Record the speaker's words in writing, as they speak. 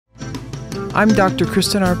I'm Dr.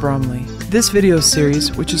 Kristen R. Bromley. This video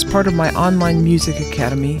series, which is part of my online music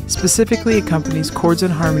academy, specifically accompanies Chords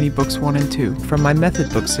and Harmony Books 1 and 2 from my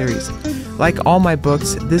Method Book series. Like all my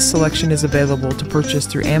books, this selection is available to purchase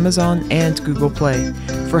through Amazon and Google Play.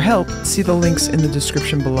 For help, see the links in the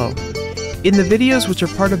description below. In the videos which are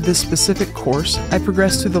part of this specific course, I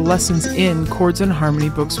progress through the lessons in Chords and Harmony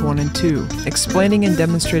Books 1 and 2, explaining and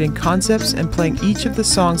demonstrating concepts and playing each of the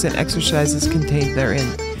songs and exercises contained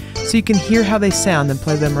therein, so you can hear how they sound and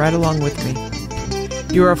play them right along with me.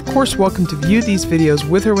 You are of course welcome to view these videos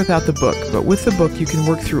with or without the book, but with the book you can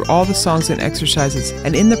work through all the songs and exercises,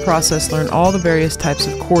 and in the process learn all the various types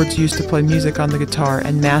of chords used to play music on the guitar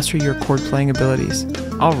and master your chord playing abilities.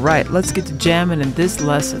 Alright, let's get to jamming in this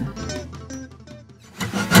lesson.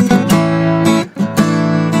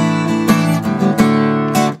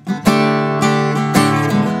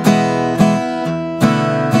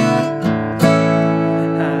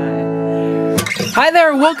 Hi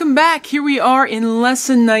there, welcome back. Here we are in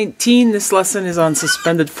lesson 19. This lesson is on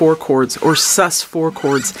suspended 4 chords, or sus 4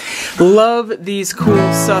 chords. Love these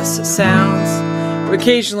cool sus sounds. We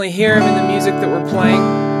occasionally hear them in the music that we're playing.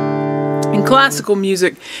 In classical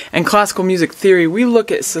music and classical music theory, we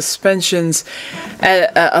look at suspensions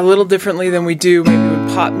a little differently than we do maybe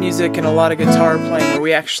with pop music and a lot of guitar playing, where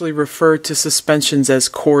we actually refer to suspensions as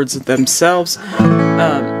chords themselves.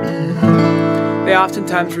 They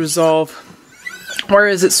oftentimes resolve,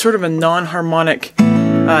 whereas it's sort of a non-harmonic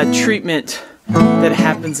treatment that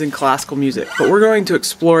happens in classical music. But we're going to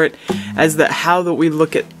explore it as how that we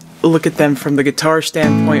look at them from the guitar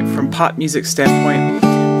standpoint, from pop music standpoint,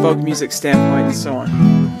 folk music standpoint, and so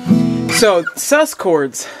on. So, sus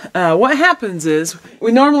chords. What happens is,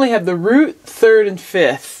 we normally have the root, third, and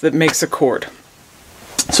fifth that makes a chord.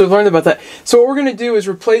 So we've learned about that. So what we're going to do is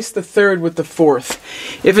replace the third with the fourth.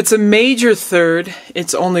 If it's a major third,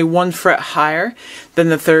 it's only 1 fret higher than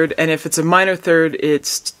the third, and if it's a minor third,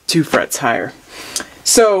 it's 2 frets higher.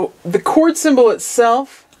 So the chord symbol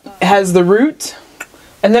itself has the root,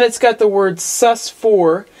 and then it's got the word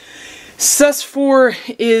sus4.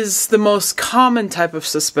 Sus4 is the most common type of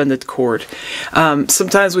suspended chord.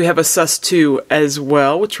 Sometimes we have a sus2 as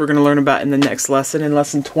well, which we're going to learn about in the next lesson, in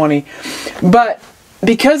lesson 20. But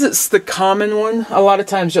because it's the common one, a lot of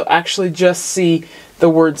times you'll actually just see the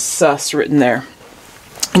word sus written there.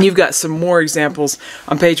 And you've got some more examples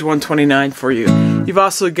on page 129 for you. You've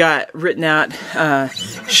also got written out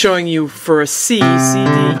showing you for a C, C,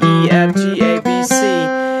 D, E, F, G, A, B, C,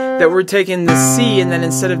 that we're taking the C, and then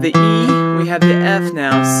instead of the E, we have the F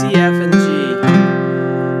now. C, F, and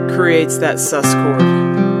G creates that sus chord.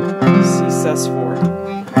 C sus4.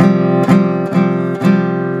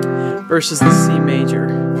 Versus the C major.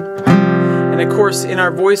 And of course in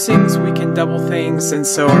our voicings we can double things, and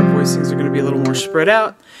so our voicings are going to be a little more spread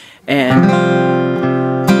out, and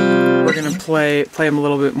we're going to play them a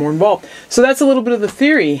little bit more involved. So that's a little bit of the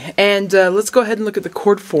theory, and let's go ahead and look at the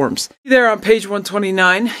chord forms. There on page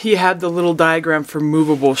 129 you have the little diagram for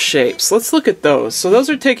movable shapes. Let's look at those. So those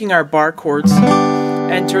are taking our bar chords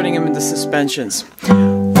and turning them into suspensions.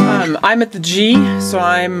 I'm at the G, so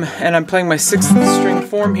I'm playing my 6th string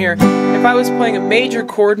form here. If I was playing a major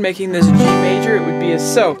chord making this G major, it would be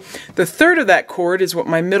as so. The third of that chord is what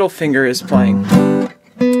my middle finger is playing.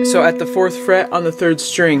 So at the 4th fret on the 3rd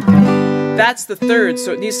string. That's the third,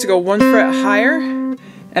 so it needs to go 1 fret higher,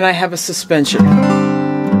 and I have a suspension.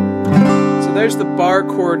 So there's the bar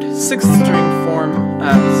chord 6th string form,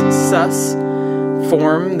 sus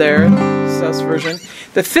form there, sus version.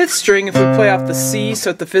 The 5th string, if we play off the C, so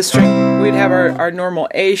at the 5th string, we'd have our normal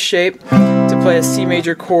A shape to play a C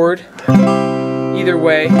major chord, either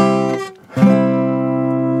way.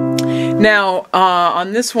 Now,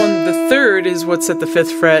 on this one, the third is what's at the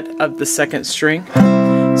 5th fret of the 2nd string.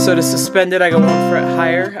 So to suspend it, I go 1 fret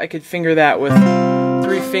higher. I could finger that with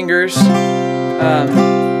 3 fingers, 2,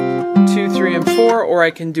 3, and 4, or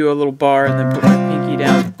I can do a little bar and then put my pinky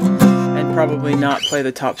down. Probably not play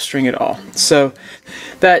the top string at all. So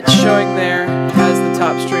that showing there has the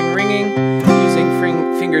top string ringing using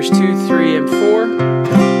fingers 2, 3, and 4.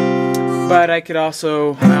 But I could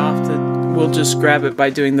also, we'll just grab it by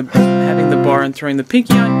doing having the bar and throwing the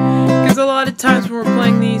pinky on, because a lot of times when we're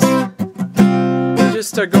playing these, we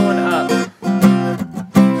just are going up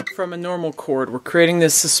from a normal chord. We're creating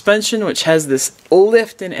this suspension which has this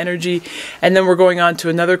lift and energy, and then we're going on to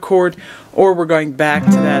another chord, or we're going back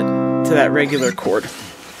to that regular chord.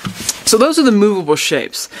 So those are the movable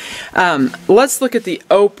shapes. Let's look at the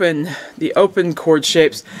open chord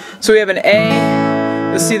shapes. So we have an A.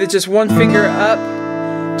 You'll see that just 1 finger up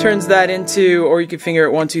turns that into, or you can finger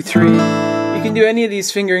it 1, 2, 3. You can do any of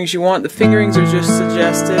these fingerings you want. The fingerings are just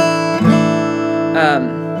suggested.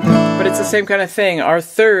 But it's the same kind of thing. Our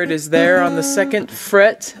third is there on the 2nd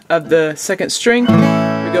fret of the 2nd string.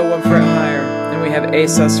 We go 1 fret higher, and we have A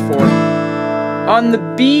sus4. On the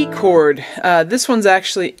B chord, this one's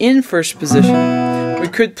actually in 1st position. We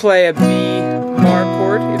could play a B bar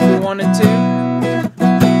chord if we wanted to,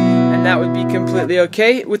 and that would be completely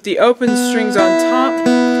okay. With the open strings on top,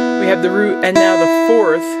 we have the root and now the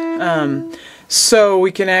 4th, so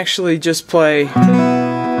we can actually just play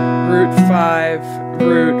root 5,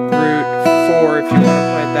 root 4 if you want to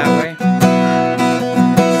play it that way,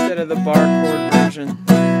 instead of the bar chord version.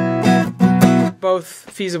 Both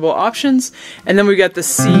feasible options. And then we got the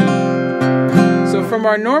C. So from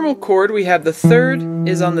our normal chord, we have the 3rd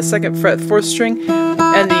is on the 2nd fret 4th string,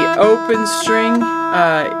 and the open string,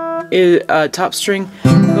 top string,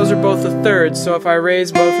 those are both the 3rd. So if I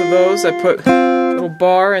raise both of those, I put a little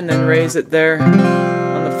bar and then raise it there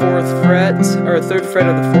on the 4th fret, or 3rd fret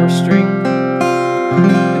of the 4th string,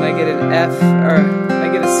 and I get an F, or I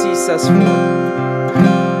get a C sus4.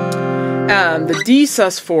 The D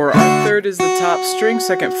sus4, our 3rd is the top string,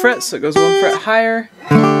 2nd fret, so it goes 1 fret higher,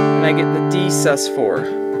 and I get the D sus4.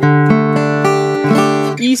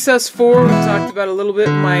 E sus4, we talked about a little bit.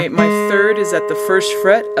 My 3rd is at the 1st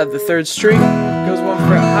fret of the 3rd string, goes 1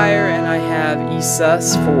 fret higher, and I have E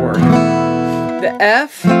sus4. The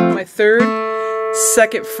F, my 3rd,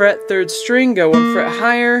 2nd fret, 3rd string, go 1 fret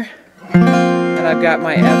higher, and I've got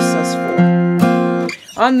my F sus4.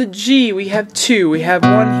 On the G, we have 2. We have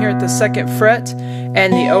one here at the 2nd fret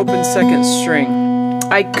and the open 2nd string.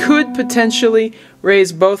 I could potentially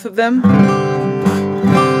raise both of them.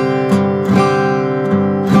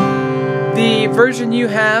 The version you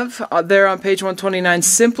have there on page 129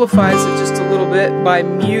 simplifies it just a little bit by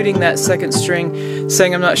muting that 2nd string,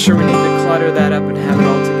 saying I'm not sure we need to clutter that up and have it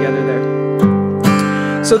all together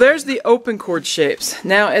there. So there's the open chord shapes.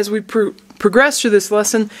 Now as we progress through this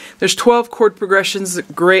lesson, there's 12 chord progressions.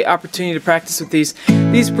 Great opportunity to practice with these.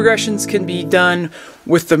 These progressions can be done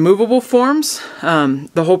with the movable forms.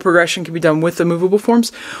 The whole progression can be done with the movable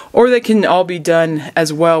forms, or they can all be done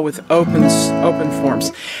as well with open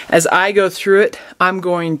forms. As I go through it, I'm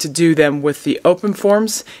going to do them with the open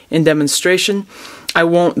forms in demonstration. I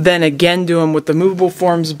won't then again do them with the movable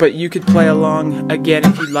forms, but you could play along again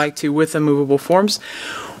if you'd like to with the movable forms.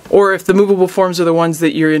 Or if the movable forms are the ones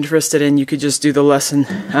that you're interested in, you could just do the lesson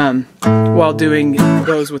while doing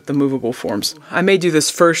those with the movable forms. I may do this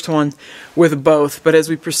first one with both, but as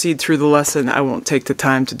we proceed through the lesson, I won't take the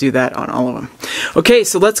time to do that on all of them. Okay,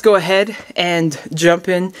 so let's go ahead and jump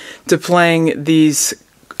in to playing these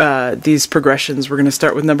progressions. We're going to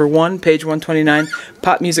start with number 1, page 129,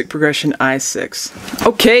 pop music progression I6.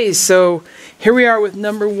 Okay, so here we are with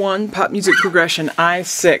number 1, pop music progression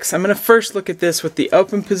I6. I'm going to first look at this with the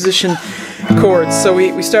open position chords. So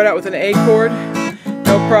we start out with an A chord,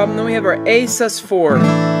 no problem. Then we have our A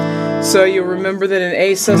sus4. So you'll remember that an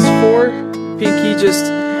A sus4,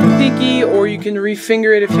 pinky, or you can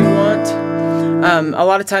refinger it if you want. A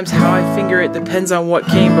lot of times how I finger it depends on what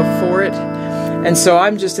came before it. And so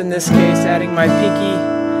I'm just in this case adding my pinky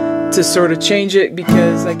to sort of change it,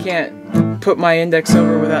 because I can't put my index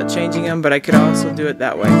over without changing them, but I could also do it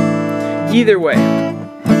that way. Either way,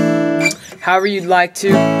 however you'd like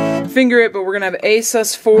to finger it, but we're going to have A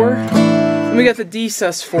sus4, and we got the D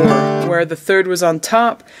sus4, where the 3rd was on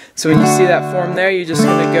top, so when you see that form there, you're just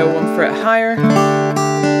going to go 1 fret higher.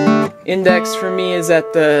 Index for me is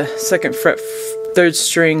at the 2nd fret 3rd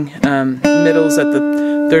string, middle's at the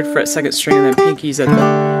 3rd fret 2nd string, and then pinky's at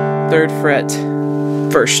the 3rd fret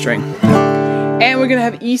 1st string. And we're going to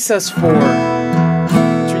have E sus4,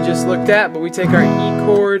 which we just looked at, but we take our E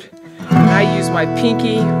chord, and I use my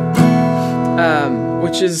pinky,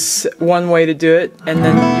 which is one way to do it, and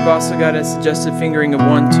then you've also got a suggested fingering of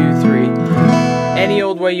 1, 2, 3. Any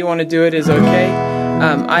old way you want to do it is okay.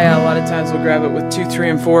 I a lot of times will grab it with 2, 3,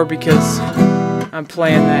 and 4 because I'm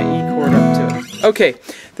playing that E chord up to it. Okay,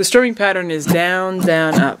 the strumming pattern is down,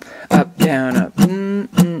 down, up, down, up.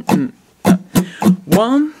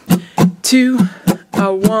 1, 2,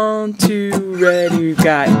 1, 2, ready. We've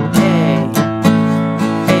got A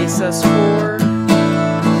sus4,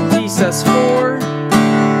 D sus4,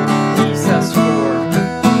 E sus4.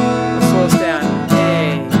 Let's slow us down.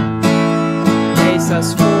 A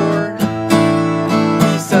sus4,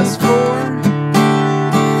 E sus4,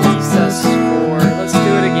 E sus4. Let's do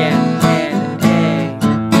it again. And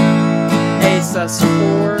A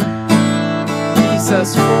sus4, E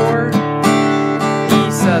sus4, E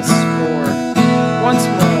sus4. Once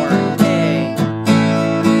more.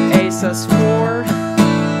 A sus4,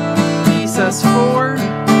 E sus4,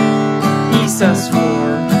 E sus4,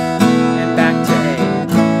 and back to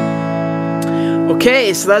A.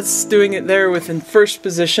 Okay, so that's doing it there within first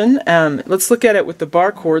position. Let's look at it with the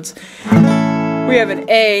bar chords. We have an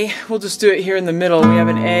A, we'll just do it here in the middle. We have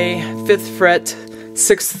an A, 5th fret,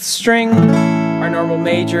 6th string, our normal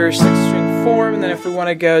major 6th string form, and then if we want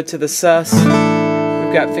to go to the sus,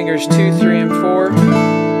 we've got fingers 2, 3, and 4.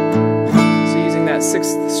 So using that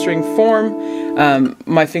 6th string form,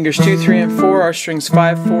 my fingers 2, 3, and 4 are strings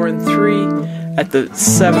 5, 4, and 3 at the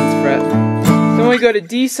 7th fret. Then when we go to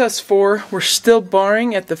D sus 4, we're still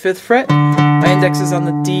barring at the 5th fret. My index is on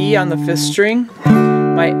the D on the 5th string.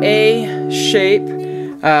 My A shape,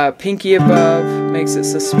 pinky above, makes it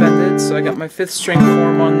suspended, so I got my 5th string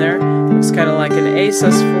form on there. Looks kind of like an A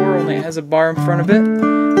sus 4, only it has a bar in front of it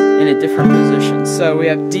in a different position. So we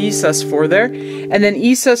have D sus 4 there. And then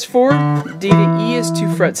E sus 4, D to E is 2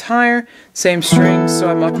 frets higher, same string, so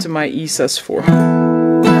I'm up to my E sus 4.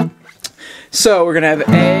 So we're going to have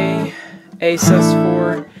A sus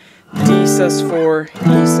 4, D sus 4,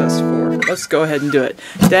 E sus 4. Let's go ahead and do it.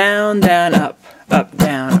 Down, down, up,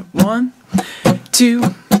 down, up. 1, 2,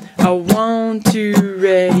 1, 2,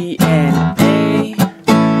 ready, and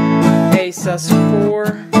A sus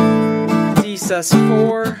 4, D sus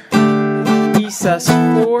 4, E sus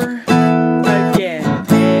 4, again,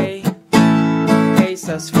 A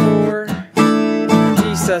sus 4,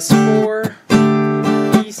 D sus 4,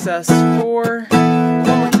 E sus 4,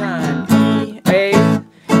 one more time,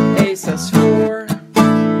 A sus 4,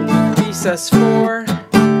 D sus 4,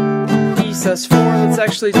 E sus 4, let's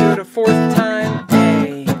actually do it a 4th time,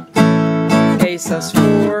 A sus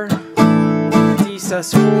 4, D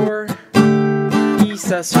sus 4, E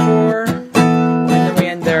sus 4, and then we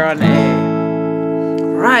end there on A.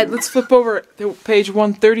 Alright, let's flip over to page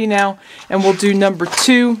 130 now, and we'll do number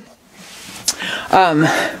 2.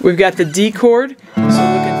 We've got the D chord, so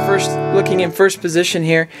looking in first position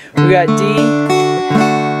here, we got D,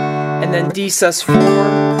 and then D sus 4,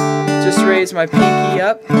 just raise my pinky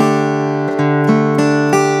up,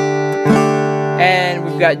 and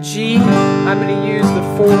we've got G. I'm going to use the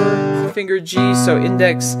 4-finger G, so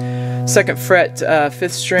index, 2nd fret,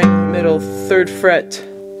 5th string, middle, 3rd fret,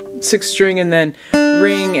 6th string, and then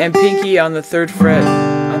ring and pinky on the 3rd fret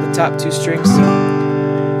on the top 2 strings.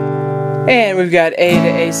 And we've got A to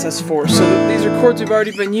A sus 4. So these are chords we've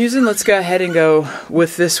already been using. Let's go ahead and go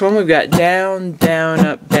with this one. We've got down, down,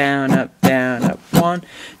 up, down, up, down, up. 1,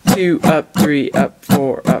 2, up, 3, up,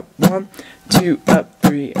 4, up. 1, 2, up,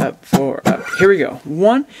 3, up, 4, up. Here we go.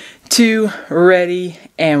 1, 2, ready,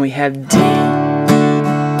 and we have D. D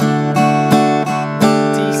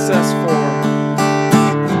sus 4.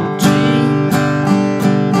 G.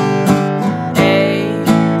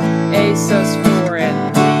 A sus 4,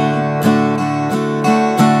 and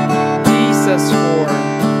D sus 4,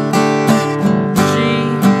 G,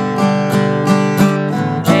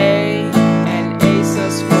 A, and A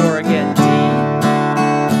sus 4 again, D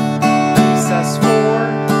sus 4,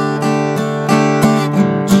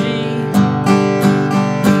 G,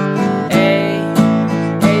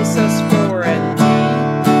 A sus 4, and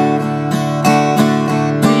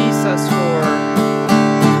D sus 4,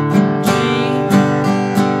 G,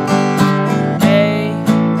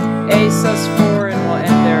 A sus 4, and we'll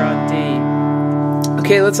end there on D.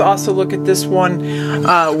 Okay, let's also look at this one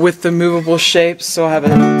with the movable shapes. So I have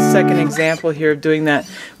a second example here of doing that.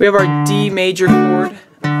 We have our D major chord,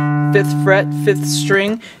 5th fret, 5th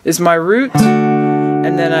string is my root,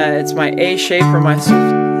 and then it's my A shape or my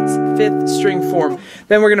 5th string form.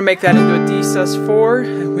 Then we're going to make that into a D sus 4.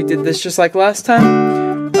 We did this just like last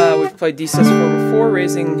time. We've played D sus 4 before,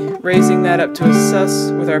 raising that up to a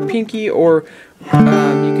sus with our pinky, or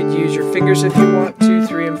you could use your fingers if you want, 2,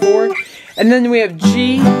 3, and 4. And then we have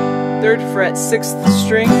G, 3rd fret, 6th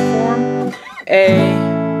string form, A,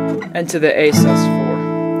 and to the A sus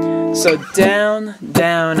 4. So down,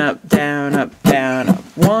 down, up, down, up, down, up.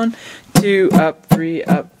 1, 2, up, 3,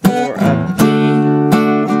 up, 4, up, D,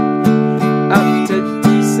 up to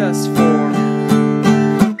D sus 4,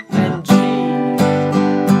 and G,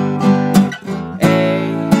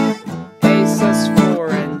 A sus 4,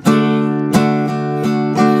 and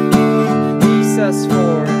D sus 4.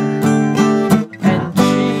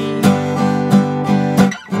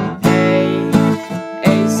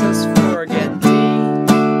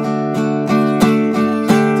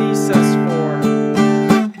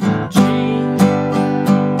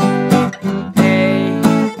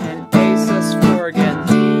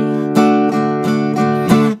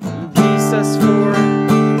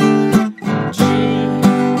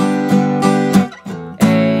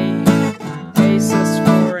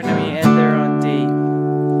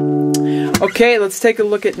 Okay, let's take a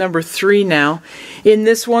look at number 3 now. In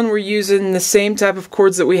this one, we're using the same type of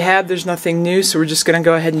chords that we had. There's nothing new, so we're just going to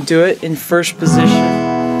go ahead and do it in first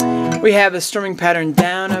position. We have a strumming pattern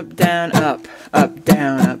down, up, down, up, up,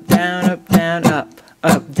 down, up, down, up, down, up,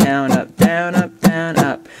 up, down, up, down, up, down,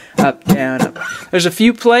 up, up, down, up. There's a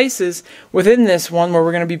few places within this one where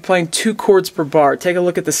we're going to be playing 2 chords per bar. Take a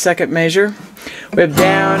look at the second measure. We have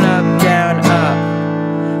down, up, down, up.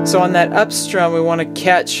 So on that up strum, we want to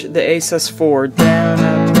catch the A sus4. Down,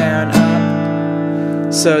 up, down,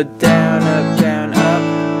 up. So down, up, down,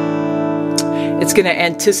 up. It's going to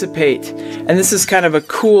anticipate. And this is kind of a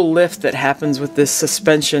cool lift that happens with this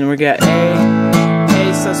suspension. We got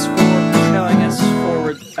A sus4 propelling us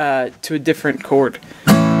forward to a different chord.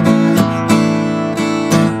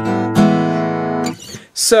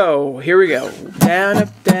 So here we go. Down,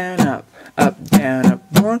 up, down, up. Up, down, up.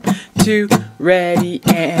 1, 2, ready,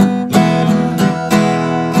 and A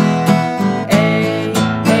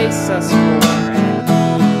sus4, and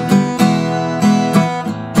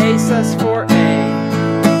A sus4, A,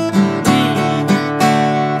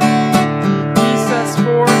 D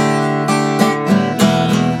sus4, E,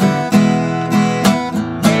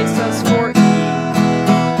 A sus4, E,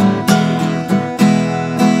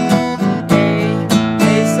 A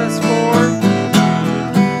sus4,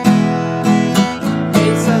 A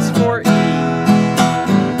sus4, E,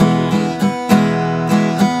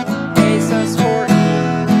 A sus4, E.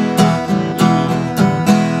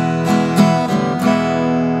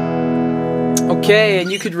 Okay,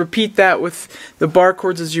 and you could repeat that with the bar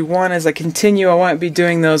chords as you want. As I continue, I won't be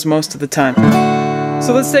doing those most of the time.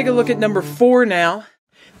 So let's take a look at number 4 now.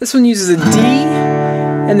 This one uses a D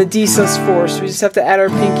and the D sus4, so we just have to add our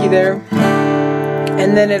pinky there.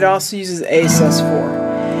 And then it also uses A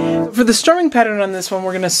sus4. For the strumming pattern on this one,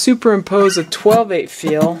 we're going to superimpose a 12/8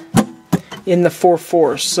 feel in the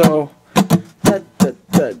 4/4. So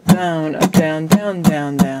down, up, down, down,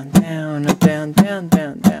 down, down, down, up, down, down,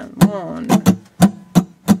 down, down. 1,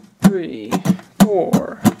 3,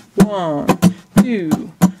 4. 1,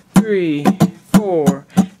 2, 3, 4.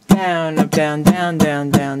 Down, up, down, down, down,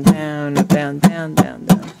 down, down, up, down, down, down,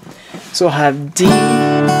 down. So we'll have D.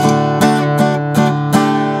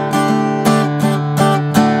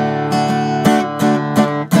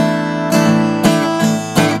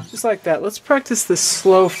 Like that. Let's practice this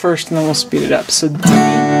slow first and then we'll speed it up. So D, D sus4,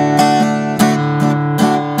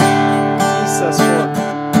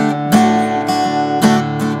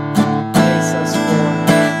 A sus4,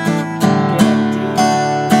 again D,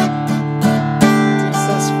 D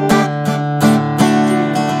sus4,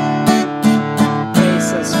 D, A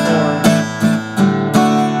sus4.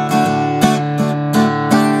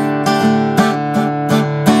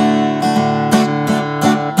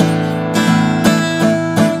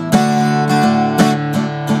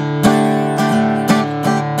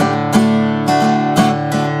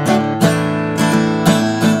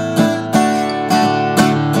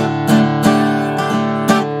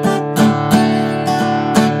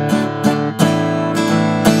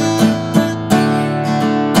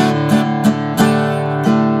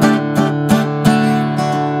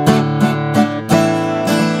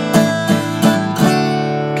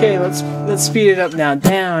 Okay, let's speed it up now.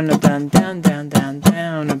 Down, up, down, down, down, down,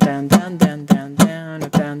 down, up, down, down, down, down, down,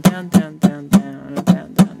 up, down, down, down, down, down, up,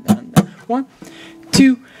 down, down, down, down. 1,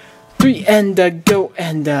 2, 3, and go,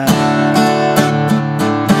 and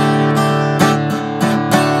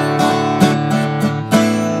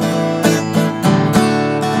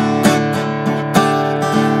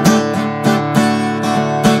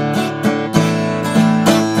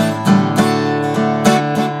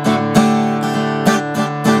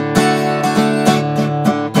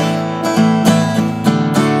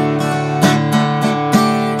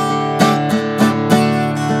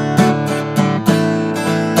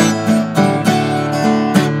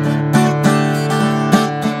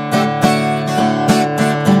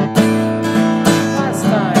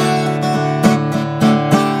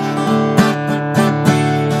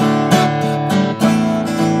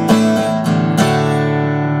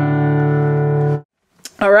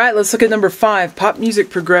Alright, let's look at number 5, pop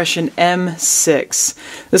music progression M6.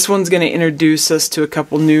 This one's going to introduce us to a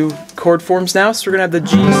couple new chord forms now. So we're going to have the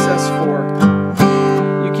G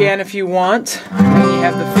sus4. You can, if you want, and you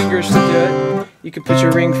have the fingers to do it, you can put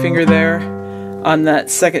your ring finger there on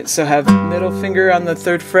that second. So have middle finger on the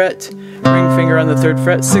 3rd fret, ring finger on the 3rd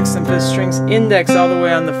fret, 6th and 5th strings, index all the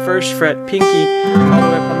way on the 1st fret, pinky all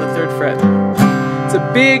the way up on the 3rd fret. It's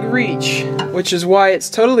a big reach, which is why it's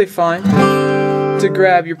totally fine to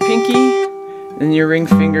grab your pinky and your ring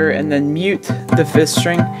finger and then mute the 5th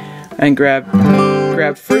string and grab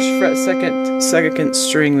grab first fret, second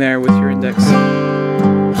string there with your index.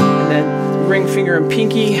 And then ring finger and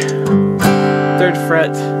pinky, third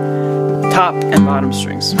fret, top and bottom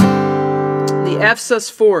strings. The F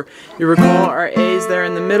sus4, you recall our A is there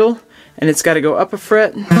in the middle, and it's got to go up a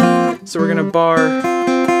fret. So we're going to bar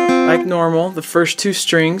like normal, the first two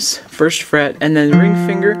strings, first fret, and then ring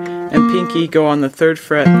finger and pinky go on the third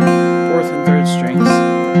fret, fourth and third strings.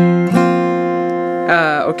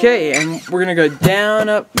 Okay, and we're gonna go down,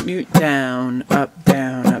 up, mute, down, up,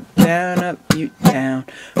 down, up, down, up, mute, down,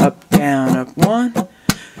 up, 1,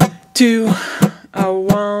 2,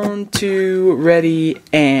 1, 2, ready,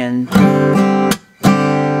 and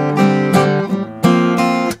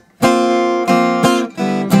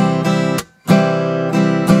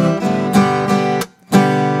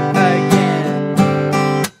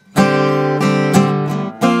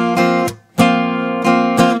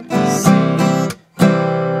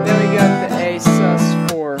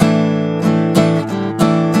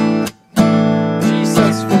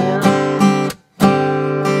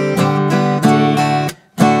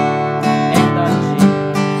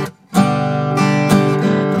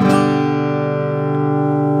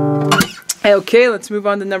okay, let's move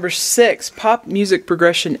on to number 6, pop music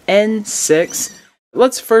progression N6.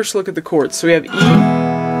 Let's first look at the chords. So we have E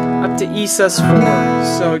up to E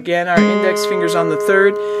sus4. So again, our index finger's on the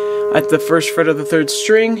third, at the first fret of the third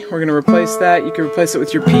string. We're going to replace that. You can replace it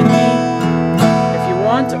with your pinky if you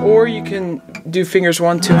want, or you can do fingers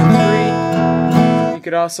 1, 2, and 3. You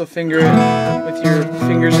could also finger it with your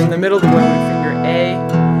fingers in the middle, the way we finger A.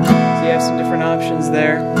 So you have some different options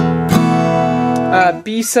there.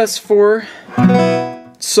 B sus4,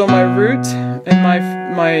 so my root and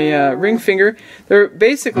my ring finger, they're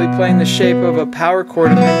basically playing the shape of a power chord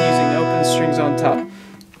and then using open strings on top.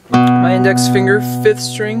 My index finger, 5th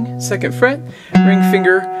string, 2nd fret, ring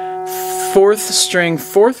finger, 4th string,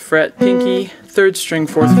 4th fret, pinky, 3rd string,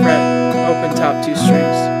 4th fret, open top 2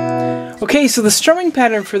 strings. Okay, so the strumming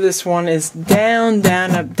pattern for this one is down,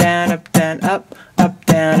 down, up, down, up, down, up, up,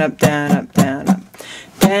 down, up, down, up, down, up.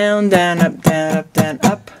 Down, down, up, down, up, down,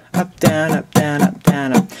 up, up, down, up, down, up,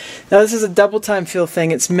 down, up. Now this is a double time feel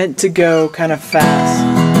thing. It's meant to go kind of fast.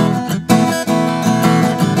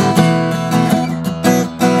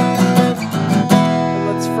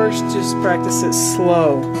 Let's first just practice it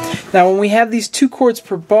slow. Now when we have these 2 chords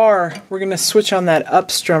per bar, we're going to switch on that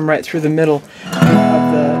up strum right through the middle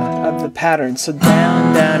of the pattern. So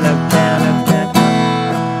down, down, up, down, up, down,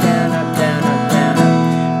 up, down, up, down, up, down,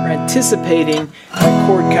 up. We're anticipating a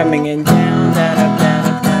chord coming in, down, down, up, down,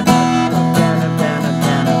 up, down, up, down, up, down, up,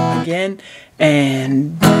 down, up, again,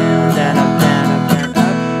 and down, down, up, down, up, down,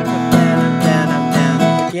 up, down, up, down, up, down,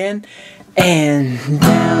 up, again, and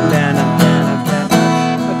down, down, up, down, up, down,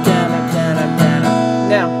 up, down, up, down, up, down, up.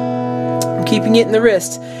 Now, I'm keeping it in the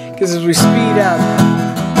wrist, because as we speed up,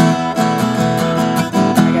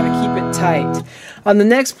 I gotta keep it tight. On the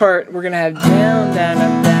next part, we're gonna have down, down,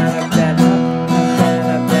 up, down, up, down, up.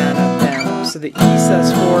 So the E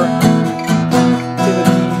sus4 to the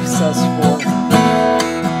D sus4.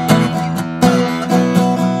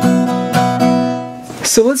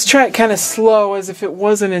 So let's try it kind of slow, as if it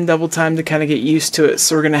wasn't in double time, to kind of get used to it.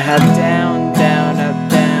 So we're going to have down, down, up,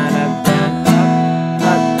 down, up, down,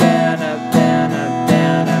 up, down, up, down, up,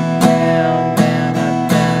 down, up, down, down, up,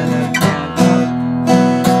 down, up, down, up.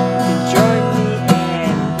 You join me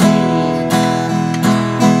and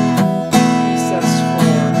E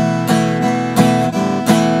sus4.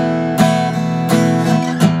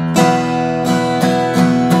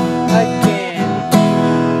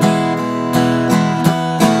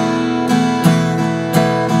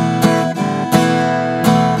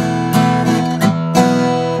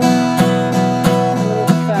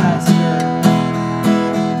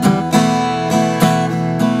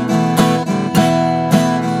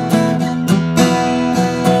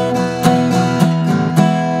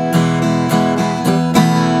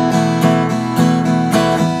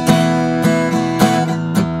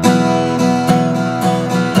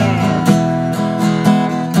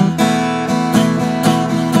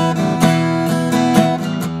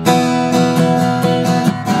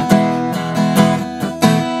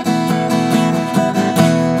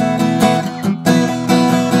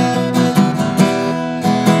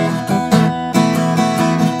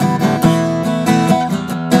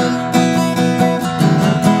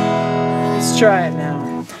 Try it now.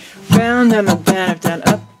 Down, down, up, down, up, down,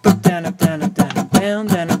 up, down, up, down, up, down, up, down,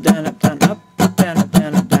 down, up, down, up, down, up, down, up,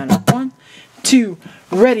 down, up, down, up. 1, 2,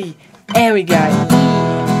 ready, and we got E.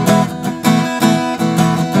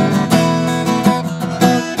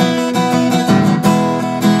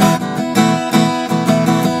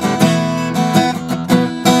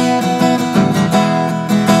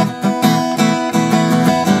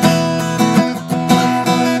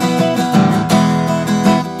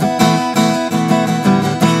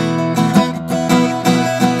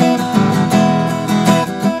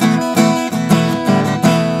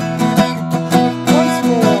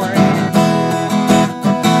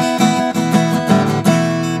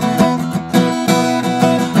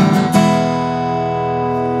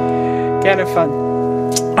 kind of fun.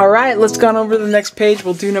 All right, let's go on over to the next page.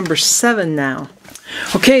 We'll do number 7 now.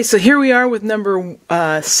 Okay, so here we are with number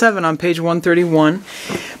 7 on page 131.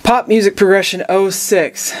 Pop music progression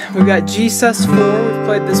 06. We've got G sus4. We've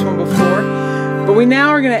played this one before. But we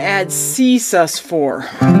now are going to add C sus4.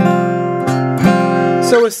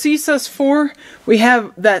 So with C sus4, we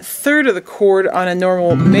have that third of the chord on a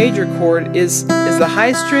normal major chord is the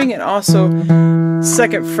high string and also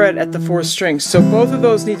 2nd fret at the 4th string. So both of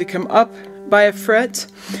those need to come up by a fret,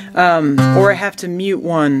 or I have to mute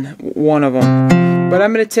one of them. But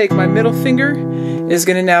I'm going to take my middle finger is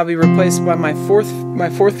going to now be replaced by my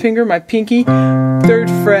fourth finger, my pinky,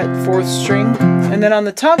 3rd fret, 4th string, and then on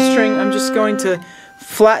the top string I'm just going to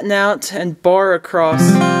flatten out and bar across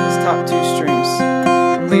these top 2 strings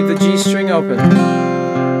and leave the G string open.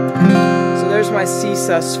 So there's my C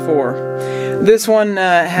sus4. This one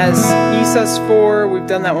has E sus4, we've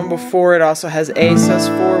done that one before. It also has A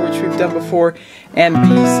sus4, which we've done before, and B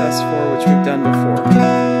sus4, which we've done before.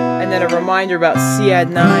 And then a reminder about C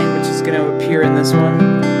add 9, which is going to appear in this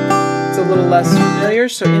one. It's a little less familiar,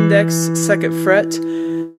 so index, 2nd fret,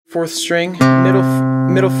 4th string,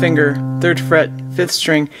 middle finger, 3rd fret, 5th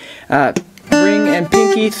string, ring and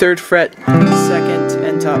pinky, 3rd fret, 2nd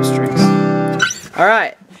and top strings.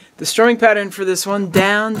 Alright. The strumming pattern for this one: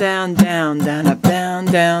 down, down, down, down, up, down,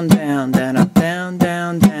 down, down, down, up, down,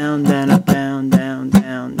 down, down, down, up, down, down,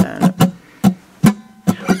 down, down, up.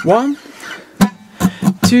 1,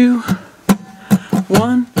 2,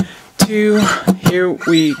 1, 2. Here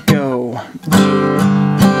we go.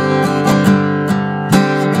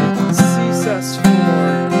 C sus4.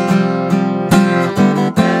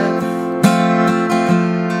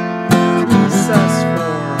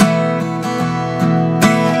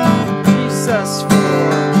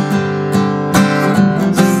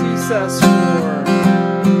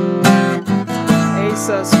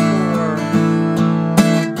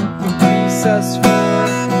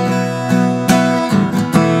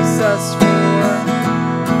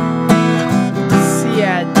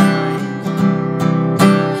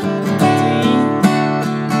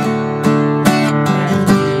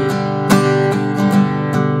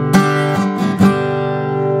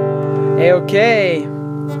 Okay,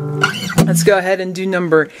 let's go ahead and do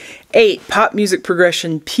number 8, pop music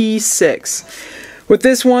progression P6. With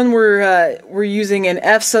this one, we're using an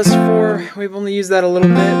F sus4. We've only used that a little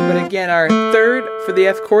bit, but again, our 3rd for the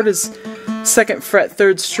F chord is 2nd fret,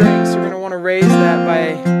 3rd string, so we're going to want to raise that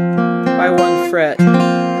by 1 fret.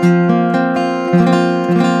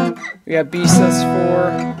 We got B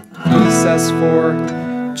sus4, E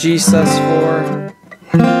sus4, G sus4.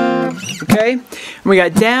 Okay, and we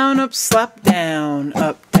got down, up, slap, down,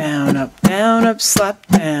 up, down, up, down, up, slap,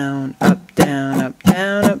 down, up, down, up,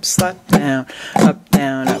 down, up, slap, down, up,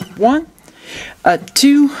 down, up. 1,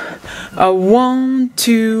 2, 1,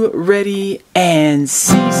 2, ready, and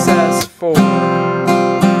C sus4.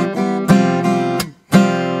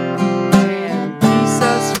 And D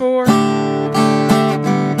sus4.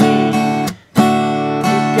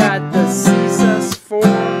 We've got the C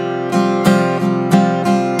sus4.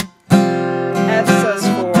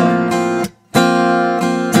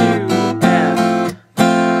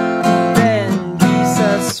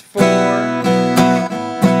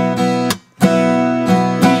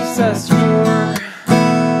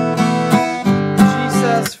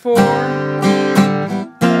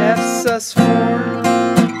 sus4,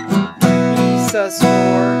 E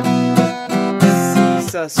sus4, C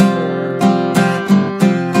sus4.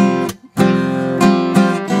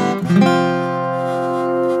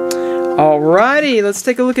 Alrighty, let's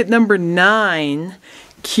take a look at number 9,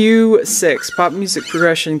 Q6, pop music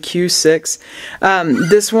progression Q6.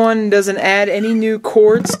 This one doesn't add any new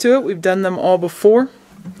chords to it. We've done them all before.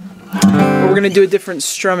 But we're going to do a different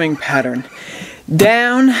strumming pattern.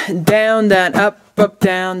 Down, down, down, up,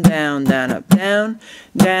 down, down, down, up, down,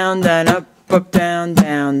 down, down, up, down,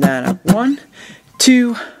 down, down, up. 1,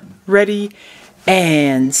 2, ready,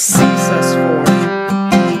 and C sus4.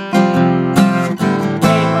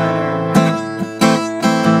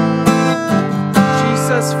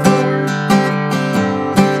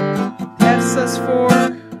 F sus4,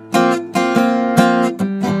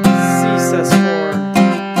 C sus4,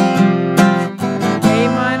 A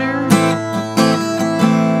minor,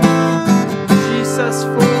 G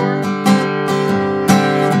sus4,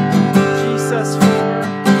 G sus4,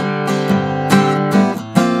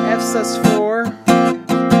 F sus4,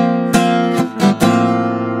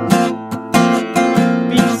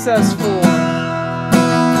 B sus4,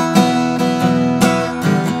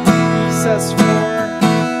 E sus4,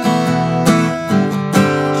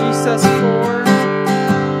 sus4,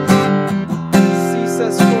 C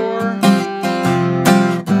sus4,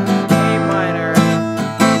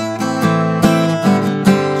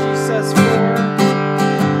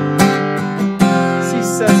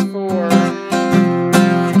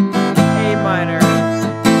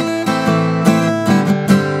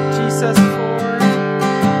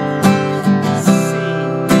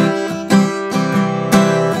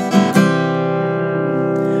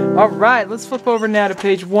 Alright, let's flip over now to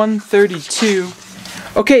page 132.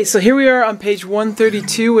 Okay, so here we are on page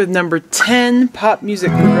 132 with number 10, Pop Music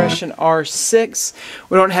Progression R6.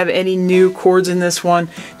 We don't have any new chords in this one,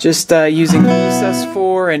 just using E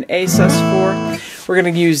sus4 and A sus4. We're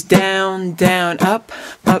going to use down, down, up,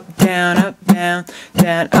 down, down,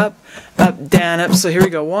 down, up, down, up. So here we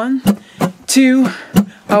go. 1, 2,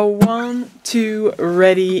 1, 2,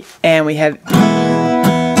 ready, and we have E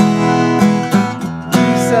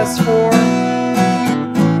sus4,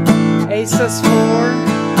 A sus4,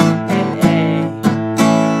 and A.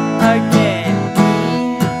 Again,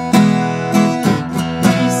 E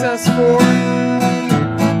sus4,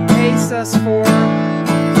 A sus4,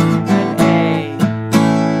 and A.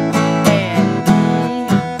 And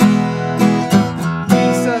E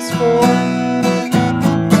sus4,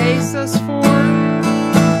 A sus4,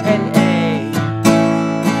 and A.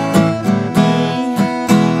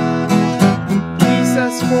 E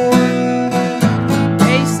sus4, A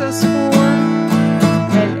sus4,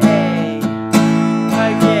 and A.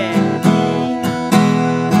 Again,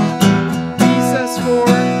 E sus4,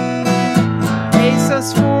 A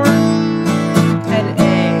sus4, and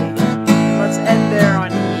A. Let's end there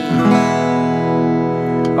on E.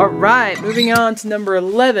 Alright, moving on to number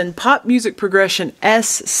 11, Pop Music Progression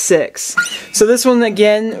S6. So this one,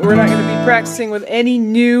 again, we're not going to be practicing with any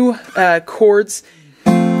new chords.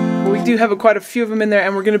 We do have quite a few of them in there,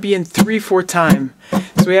 and we're going to be in 3/4 time.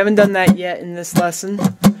 So we haven't done that yet in this lesson,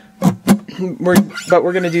 but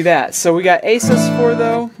we're going to do that. So we got A sus4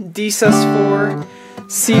 though, D sus4,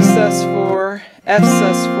 C sus4, F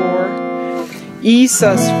sus4, E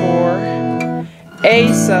sus4, A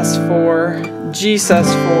sus4, G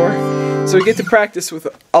sus4. So we get to practice with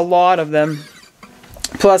a lot of them,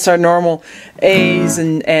 plus our normal A's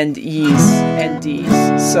and E's and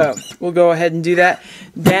D's. So we'll go ahead and do that.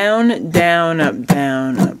 Down, down, up,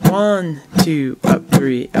 down, up. 1, 2, up,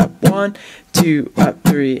 3, up. 1, 2, up,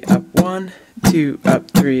 3, up. 1, 2,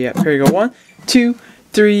 up, 3, up. Here we go. 1, 2,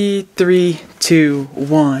 3, 3, 2,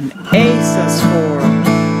 1. A sus4,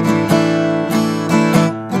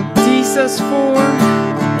 D sus4,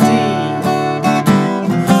 D,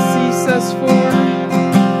 C sus4,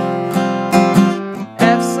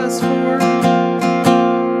 F sus4,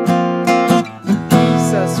 E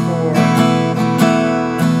sus4,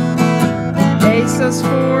 A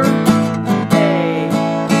sus4, A,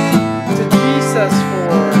 to G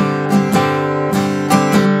sus4,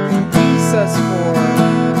 E sus4,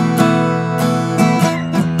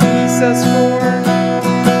 E sus4,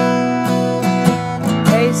 A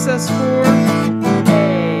sus4, A,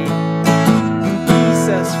 E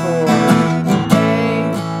sus4,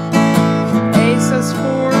 A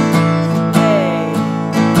sus4, A,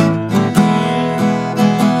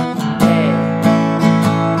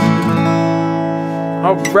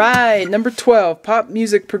 Alright, number 12, Pop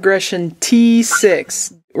Music Progression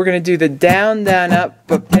T6. We're going to do the down, down, up,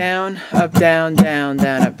 down, down, down,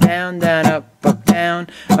 up, down, down, up, down,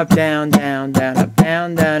 down, down, up,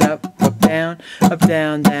 down, down, up,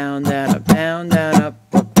 down, down, down, up, down, down, up,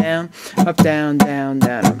 down, down,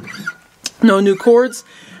 down, up. No new chords,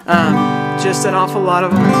 just an awful lot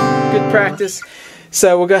of them. Good practice.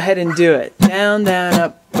 So we'll go ahead and do it. Down, down,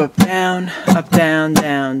 up, down, down,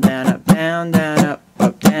 down, up, down, down,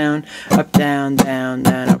 up, down, down,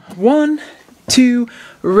 down, up. 1, 2,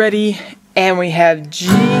 ready, and we have G.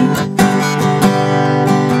 G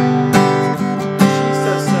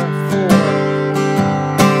sus4,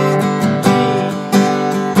 D,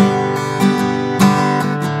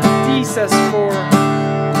 D sus4,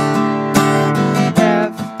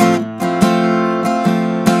 F,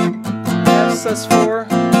 F sus4,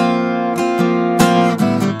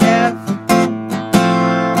 F,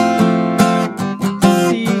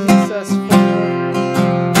 C sus4,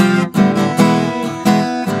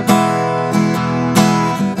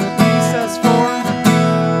 E sus4,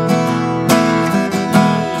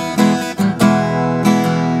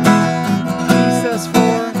 E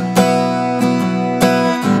sus4,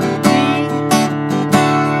 D,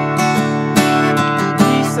 D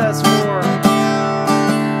sus4,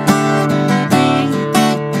 E,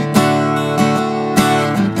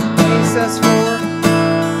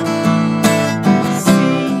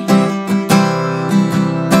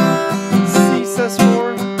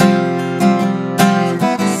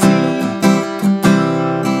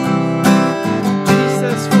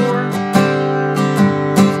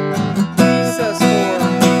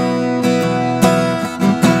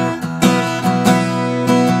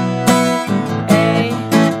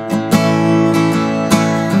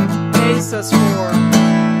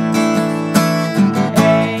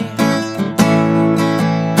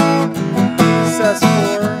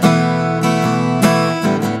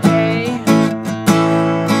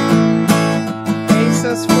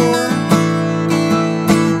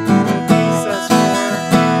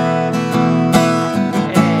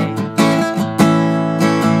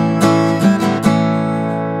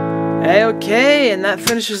 that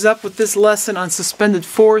finishes up with this lesson on suspended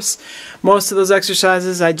force. Most of those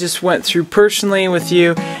exercises I just went through personally with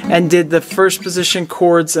you and did the first position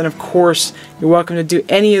chords, and of course you're welcome to do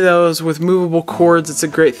any of those with movable chords. It's a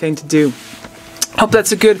great thing to do. Hope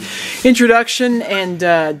that's a good introduction and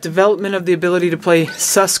development of the ability to play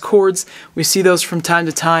sus chords. We see those from time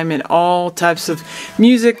to time in all types of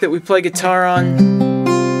music that we play guitar on,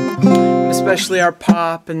 especially our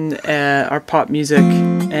pop and our pop music,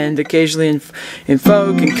 and occasionally in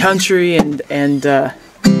folk and country and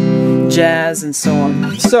jazz and so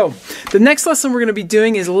on. So the next lesson we're going to be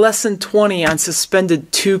doing is lesson 20 on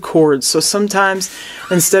suspended 2 chords. So sometimes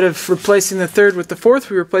instead of replacing the 3rd with the 4th,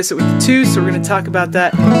 we replace it with the 2. So we're going to talk about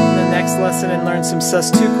that in the next lesson and learn some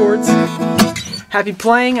sus 2 chords. Happy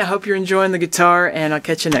playing. I hope you're enjoying the guitar, and I'll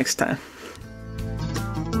catch you next time.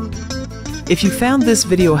 If you found this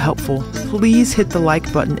video helpful, please hit the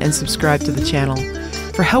like button and subscribe to the channel.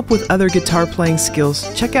 For help with other guitar playing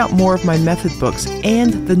skills, check out more of my method books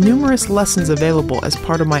and the numerous lessons available as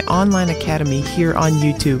part of my online academy here on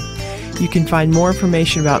YouTube. You can find more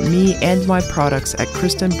information about me and my products at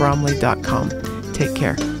kristenbromley.com. Take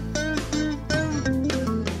care.